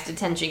 ICE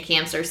detention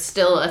camps are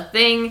still a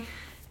thing.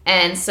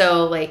 And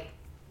so,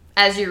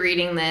 as you're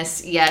reading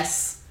this,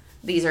 yes,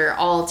 these are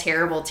all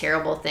terrible,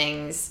 terrible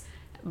things,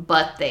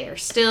 but they are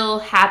still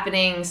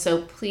happening.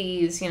 So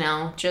please,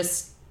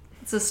 just...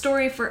 It's a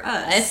story for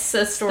us. It's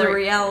a story. The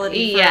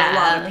reality for a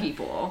lot of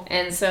people.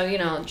 And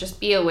so, just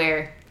be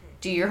aware.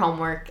 Do your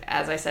homework.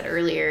 As I said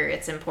earlier,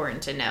 it's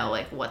important to know,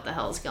 what the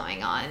hell's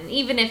going on.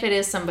 Even if it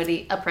is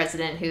a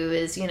president who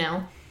is,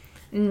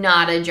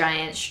 not a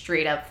giant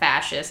straight-up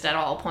fascist at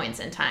all points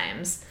in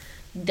times,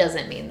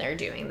 doesn't mean they're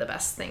doing the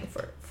best thing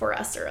for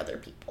us or other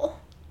people.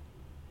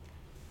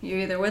 You're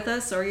either with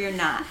us or you're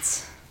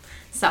not.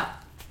 So,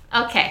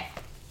 okay.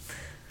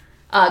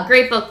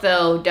 Great book,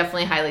 though.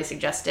 Definitely highly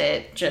suggest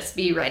it. Just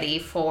be ready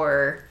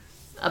for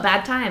a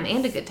bad time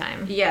and a good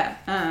time. Yeah.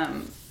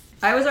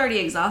 I was already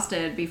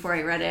exhausted before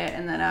I read it,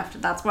 and then after,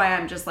 that's why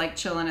I'm just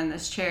chilling in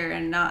this chair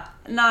and not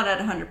at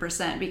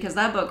 100%, because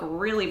that book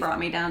really brought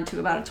me down to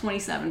about a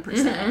 27%.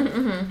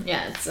 Mm-hmm.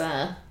 Yeah, it's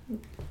a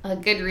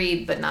good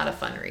read, but not a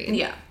fun read.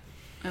 Yeah,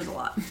 it was a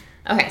lot.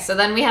 Okay, so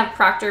then we have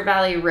Proctor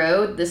Valley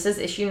Road. This is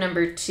issue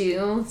number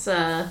 2. It's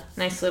a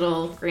nice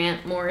little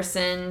Grant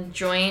Morrison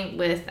joint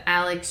with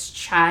Alex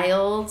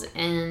Child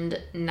and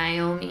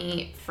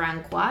Naomi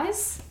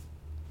Francoise.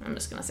 I'm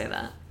just going to say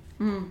that.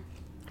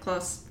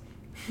 Close.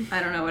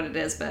 I don't know what it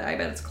is, but I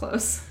bet it's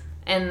close.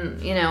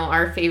 And,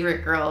 our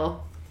favorite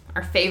girl,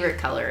 our favorite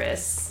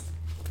colorist,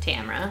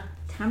 Tamra.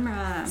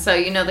 So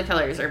the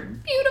colors are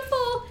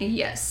beautiful.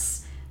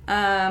 Yes.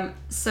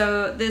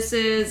 So this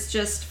is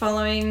just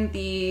following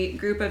the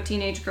group of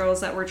teenage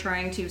girls that were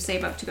trying to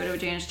save up to go to a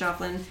Janis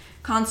Joplin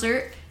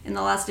concert. In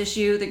the last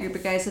issue, the group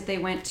of guys that they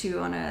went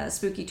to on a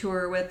spooky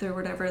tour with or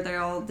whatever, they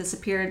all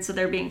disappeared, so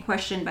they're being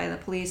questioned by the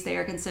police. They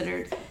are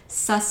considered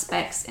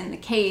suspects in the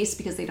case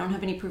because they don't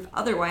have any proof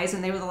otherwise,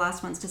 and they were the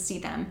last ones to see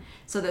them.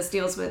 So this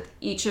deals with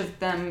each of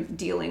them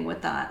dealing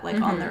with that,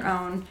 on their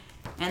own.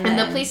 And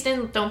the police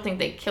don't think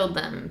they killed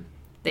them.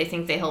 They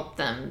think they helped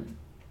them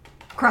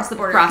cross the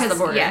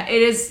border. Yeah,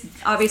 it is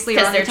obviously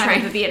around the time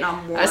of the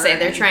Vietnam War. I would say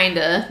they're trying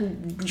to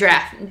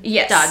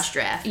dodge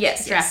draft.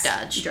 Yes.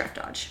 Draft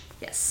dodge.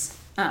 Yes.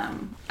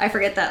 I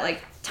forget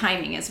that,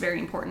 timing is very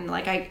important.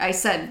 I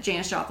said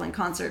Janis Joplin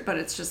concert, but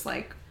it's just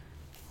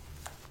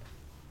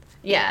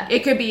yeah.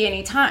 It could be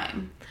any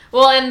time.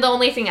 Well, and the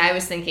only thing I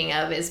was thinking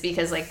of is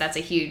because, that's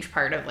a huge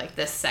part of,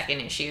 this second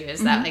issue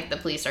is that, the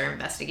police are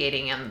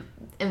investigating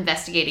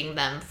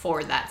them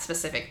for that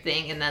specific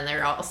thing, and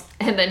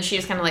then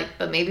she's kind of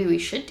but maybe we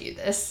should do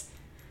this.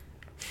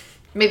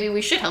 Maybe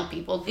we should help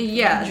people.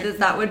 Yeah,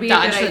 that would be a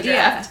good idea.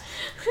 Draft.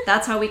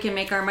 That's how we can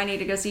make our money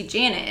to go see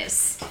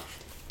Janis.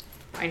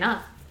 Why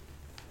not?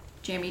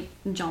 Jamie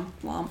John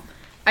Lomb.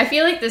 I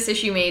feel like this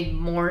issue made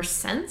more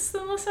sense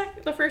than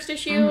the first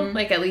issue. Mm-hmm.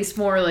 At least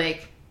more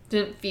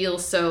didn't feel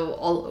so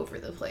all over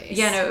the place.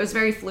 Yeah, no, it was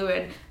very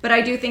fluid. But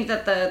I do think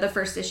that the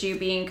first issue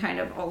being kind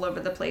of all over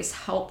the place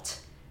helped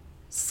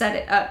set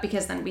it up,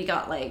 because then we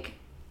got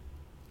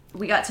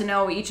we got to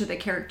know each of the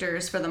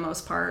characters for the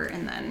most part,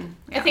 and then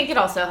I think it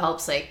also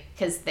helps, like,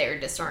 because they're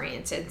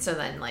disoriented, so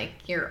then, like,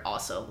 you're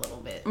also a little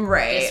bit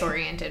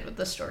disoriented with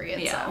the story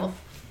itself.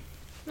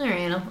 All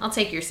right, I'll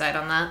take your side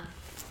on that.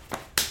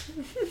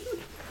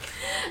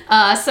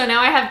 So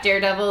now I have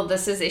Daredevil.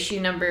 This is issue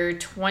number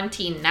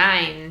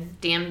 29.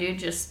 Damn, dude,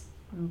 just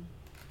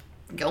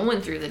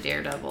going through the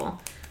Daredevil.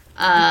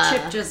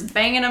 Chip just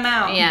banging them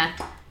out. Yeah.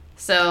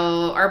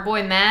 So our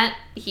boy Matt,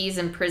 he's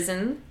in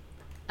prison.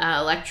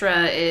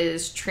 Elektra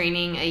is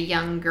training a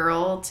young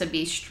girl to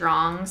be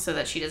strong so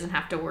that she doesn't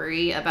have to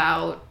worry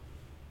about,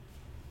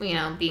 you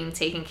know, being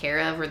taken care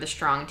of or the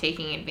strong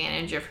taking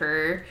advantage of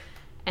her.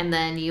 And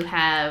then you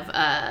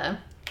have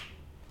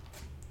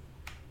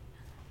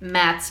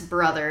Matt's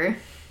brother,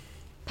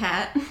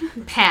 Pat,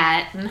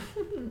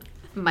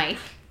 Mike,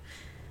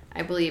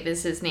 I believe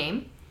is his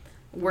name,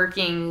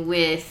 working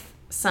with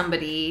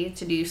somebody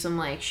to do some,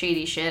 like,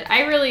 shady shit.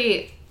 I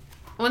really,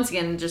 once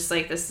again, just,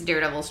 like, this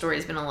Daredevil story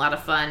has been a lot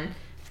of fun.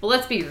 But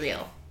let's be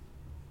real.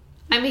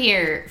 I'm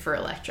here for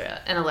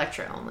Elektra, and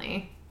Elektra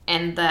only.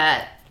 And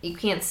that, you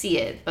can't see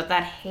it, but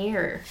that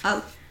hair.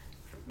 I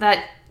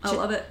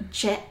love it.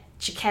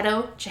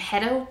 Geppetto?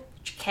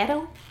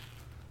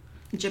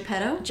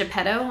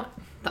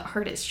 The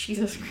artist,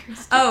 Jesus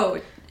Christ. Oh,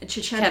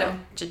 Checchetto.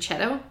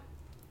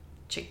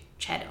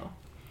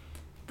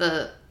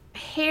 The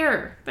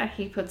hair that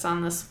he puts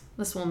on this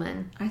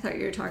woman. I thought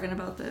you were talking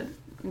about the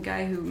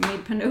guy who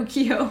made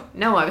Pinocchio.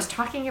 No, I was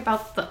talking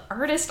about the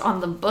artist on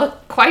the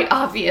book, quite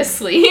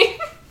obviously.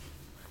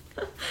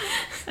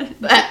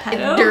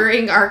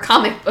 During our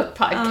comic book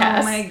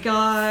podcast. Oh my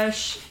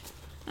gosh.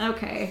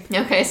 Okay.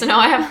 Okay, so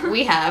now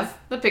we have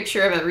the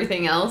picture of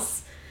everything else.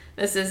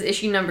 This is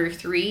issue number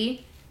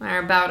 3,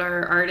 about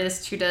our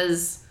artist who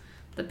does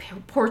the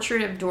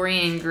portrait of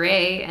Dorian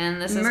Gray,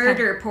 and this is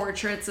murder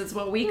portraits is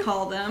what we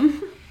call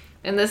them.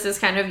 And this is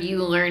kind of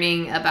you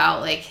learning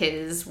about, like,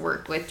 his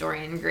work with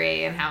Dorian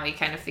Gray and how he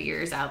kind of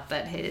figures out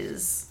that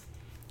his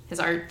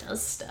art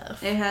does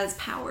stuff. It has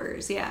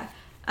powers, yeah.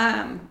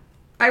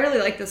 I really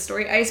like this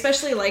story. I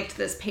especially liked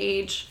this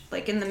page,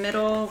 like, in the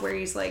middle where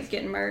he's, like,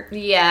 getting marked.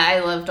 Yeah, I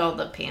loved all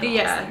the panels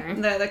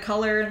there. The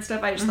color and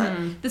stuff. I just thought,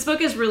 this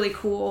book is really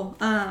cool.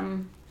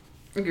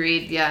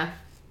 Agreed, yeah.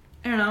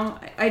 I don't know.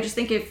 I just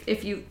think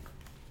if you...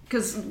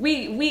 Because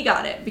we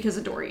got it because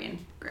of Dorian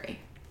Gray.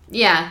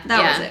 Yeah.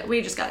 That was it.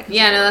 We just got it.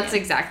 Yeah, no, that's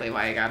exactly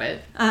why I got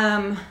it.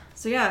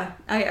 So yeah,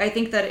 I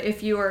think that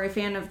if you are a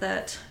fan of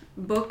that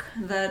book,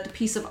 that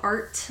piece of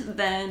art,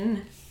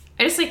 then...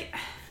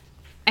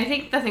 I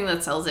think the thing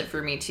that sells it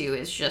for me, too,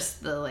 is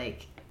just the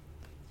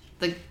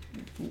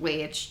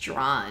way it's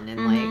drawn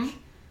and, like...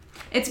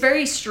 It's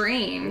very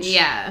strange.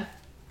 Yeah.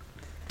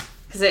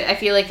 Because I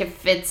feel like it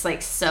fits,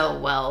 like, so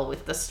well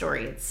with the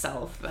story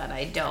itself, but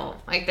I don't.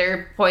 Like, there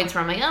are points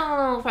where I'm like, I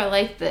don't know if I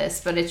like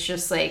this, but it's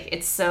just, like,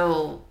 it's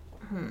so...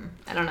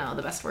 I don't know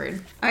the best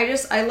word. I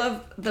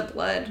love the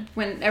blood.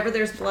 Whenever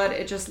there's blood,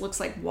 it just looks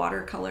like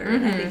watercolor,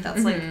 and I think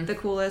that's, like, the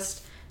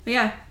coolest. But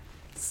yeah,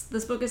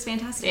 this book is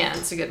fantastic. Yeah,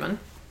 it's a good one.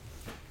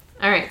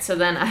 All right, so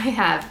then I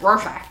have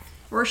Rorschach.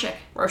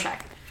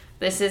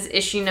 This is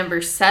issue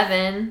number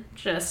 7.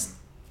 Just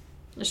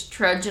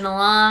trudging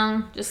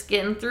along, just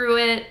getting through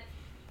it.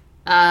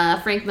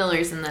 Frank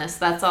Miller's in this.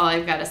 That's all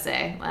I've got to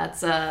say.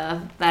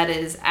 That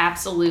is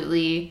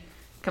absolutely,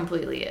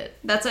 completely it.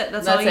 That's it.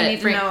 That's all you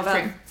need to know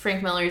about.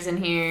 Frank Miller's in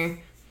here.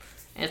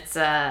 It's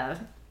I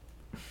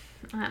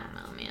don't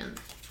know, man.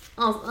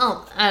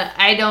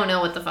 I don't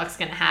know what the fuck's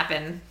gonna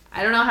happen.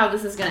 I don't know how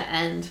this is gonna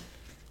end.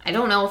 I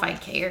don't know if I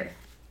care.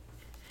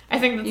 I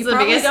think that's the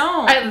biggest.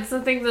 That's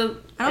the thing that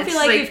I don't feel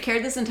like you've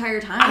cared this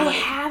entire time. I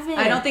haven't.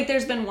 I don't think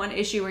there's been one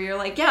issue where you're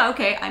like, yeah,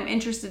 okay, I'm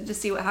interested to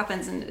see what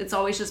happens, and it's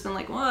always just been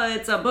like, well,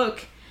 it's a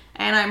book,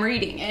 and I'm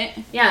reading it.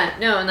 Yeah,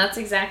 no, and that's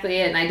exactly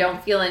it. And I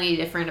don't feel any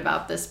different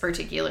about this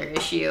particular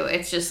issue.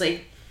 It's just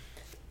like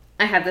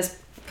I had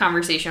this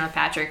conversation with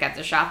Patrick at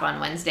the shop on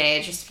Wednesday.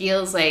 It just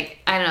feels like,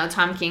 I don't know,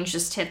 Tom King's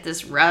just hit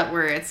this rut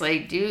where it's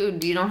like,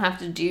 dude, you don't have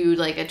to do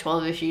like a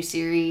 12-issue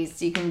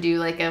series. You can do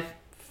like a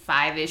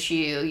 5-issue,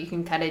 you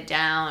can cut it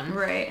down.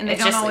 Right, and they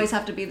don't always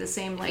have to be the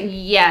same, like,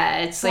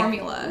 it's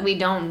formula. Like, we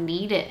don't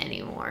need it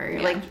anymore.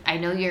 Yeah. Like, I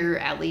know you're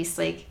at least,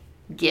 like,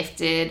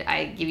 gifted.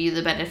 I give you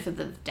the benefit of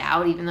the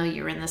doubt, even though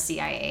you're in the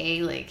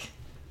CIA. Like,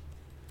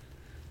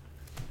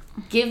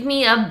 give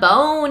me a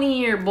bone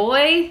here,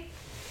 boy.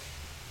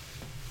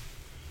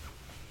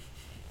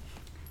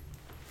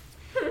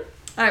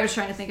 I was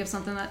trying to think of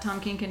something that Tom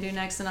King can do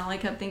next, and all I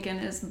kept thinking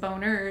is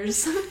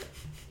boners.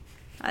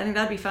 I think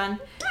that'd be fun.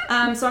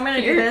 So I'm going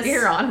to do this.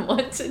 You're on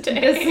one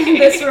today.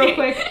 This real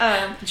quick.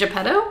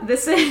 Geppetto?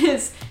 This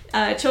is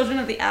Children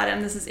of the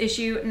Atom. This is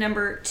issue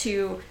number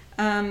 2.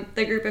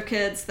 The group of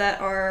kids that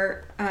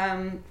are,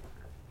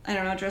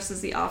 dressed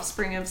as the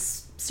offspring of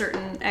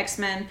certain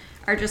X-Men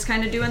are just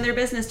kind of doing their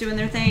business, doing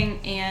their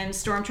thing, and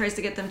Storm tries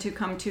to get them to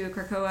come to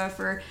Krakoa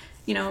for,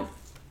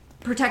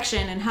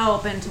 protection and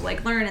help and to,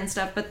 like, learn and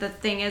stuff. But the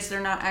thing is, they're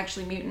not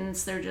actually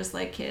mutants. They're just,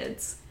 like,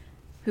 kids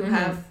who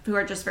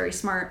are just very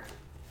smart.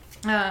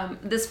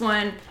 This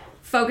one,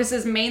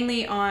 focuses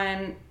mainly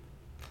on,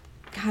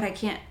 God, I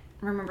can't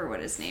remember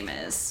what his name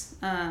is.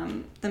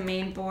 The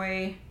main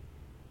boy,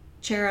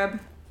 Cherub,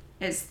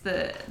 is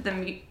the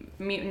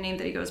mutant name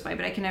that he goes by,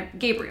 but I can have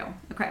Gabriel.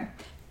 Okay.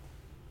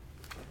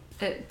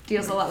 It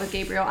deals a lot with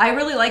Gabriel. I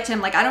really liked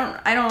him. Like, I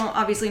don't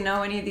obviously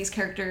know any of these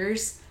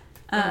characters.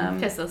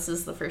 Because this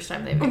is the first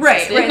time they've existed.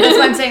 Right. That's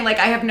what I'm saying. Like,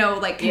 I have no,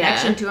 like,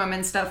 connection to him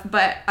and stuff,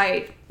 but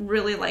I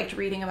really liked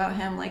reading about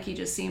him. Like, he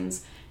just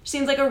seems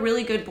like a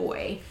really good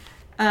boy.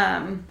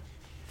 And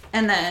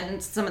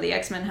then some of the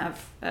X-Men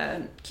have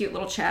a cute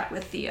little chat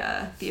with the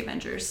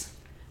Avengers.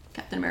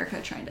 Captain America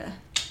trying to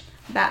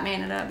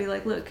Batman it up, be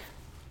like, look,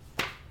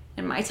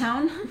 in my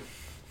town?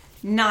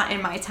 Not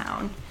in my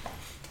town.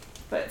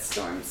 But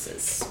Storm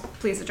says,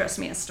 please address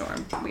me as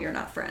Storm. We are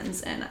not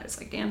friends. And I was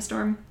like, damn,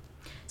 Storm.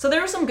 So there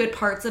were some good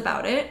parts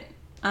about it.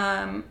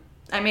 I'm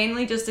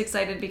mainly just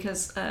excited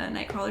because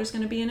Nightcrawler's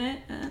going to be in it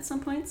at some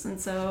points. And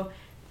so,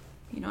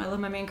 you know, I love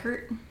my man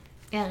Kurt.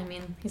 Yeah, I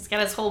mean, he's got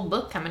his whole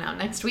book coming out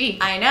next week.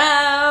 I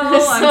know!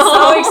 I'm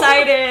so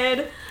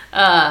excited!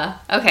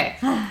 Okay.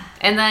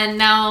 And then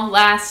now,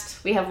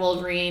 last, we have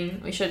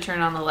Wolverine. We should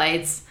turn on the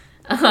lights.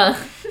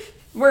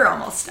 We're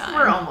almost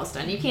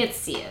done. You can't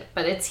see it,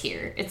 but it's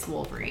here. It's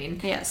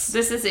Wolverine. Yes.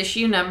 This is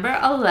issue number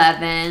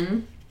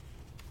 11.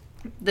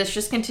 This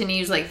just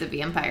continues, like, the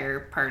vampire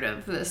part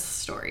of this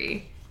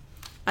story.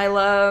 I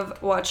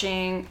love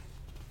watching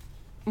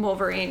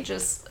Wolverine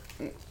just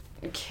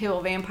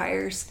kill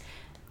vampires.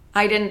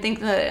 I didn't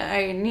think that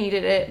I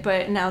needed it,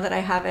 but now that I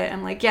have it,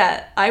 I'm like,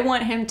 yeah, I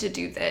want him to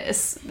do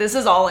this. This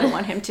is all I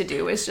want him to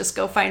do, is just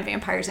go find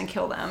vampires and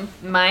kill them.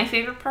 My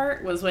favorite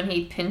part was when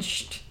he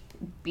pinched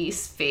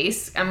Beast's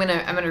face. I'm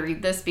gonna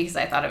read this because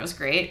I thought it was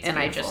great, and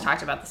beautiful. I just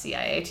talked about the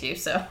CIA too,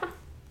 so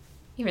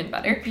even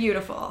better.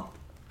 Beautiful.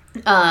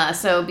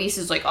 So Beast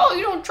is like, oh,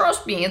 you don't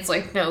trust me. It's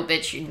like, no,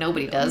 bitch,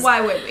 nobody does. Why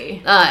would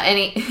we?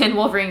 And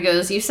Wolverine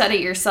goes, you said it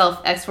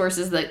yourself, X-Force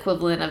is the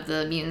equivalent of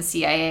the mutant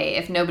CIA.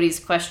 If nobody's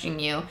questioning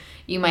you,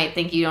 you might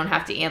think you don't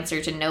have to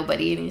answer to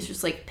nobody. And he's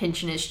just like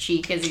pinching his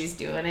cheek as he's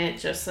doing it,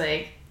 just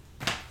like,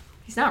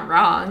 he's not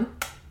wrong.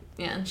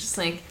 Yeah, just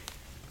like,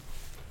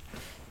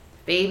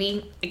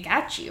 baby, I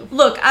got you.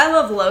 Look, I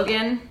love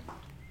Logan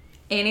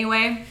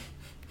anyway,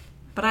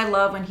 but I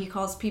love when he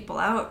calls people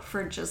out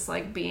for just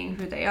like being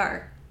who they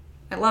are.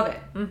 I love it.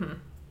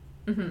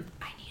 Mm-hmm. Mm-hmm.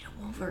 I need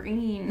a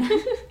Wolverine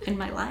in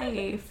my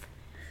life.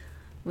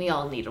 We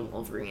all need a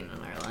Wolverine in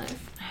our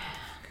life.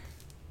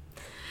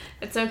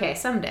 It's okay,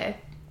 someday.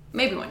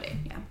 Maybe one day,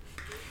 yeah.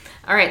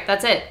 All right,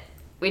 that's it.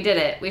 We did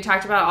it. We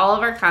talked about all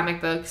of our comic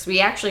books.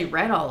 We actually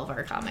read all of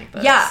our comic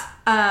books. Yeah.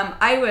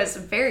 I was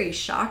very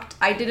shocked.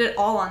 I did it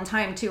all on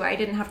time, too. I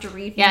didn't have to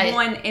read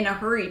one in a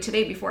hurry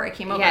today before I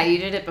came over. Yeah, you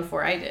did it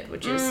before I did,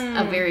 which is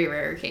a very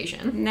rare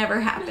occasion. Never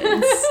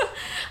happens.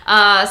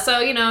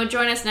 So, you know,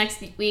 join us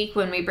next week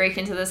when we break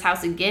into this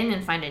house again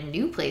and find a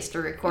new place to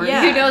record.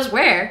 Yeah. Who knows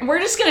where? We're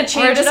just going to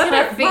change it up. We're just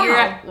going to figure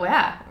out.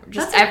 Yeah.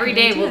 Just every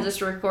day we'll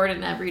just record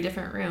in every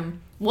different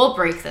room. We'll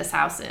break this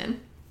house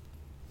in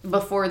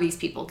before these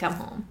people come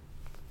home.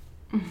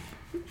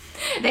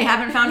 They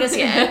haven't found us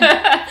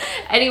yet.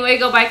 Anyway,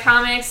 go buy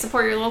comics,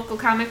 support your local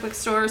comic book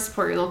stores,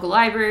 support your local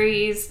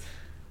libraries.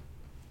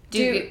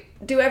 Do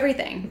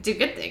everything. Do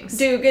good things.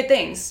 Do good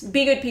things.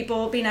 Be good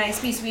people. Be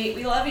nice. Be sweet.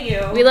 We love you.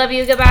 We love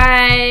you.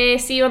 Goodbye.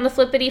 See you on the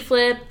flippity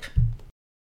flip.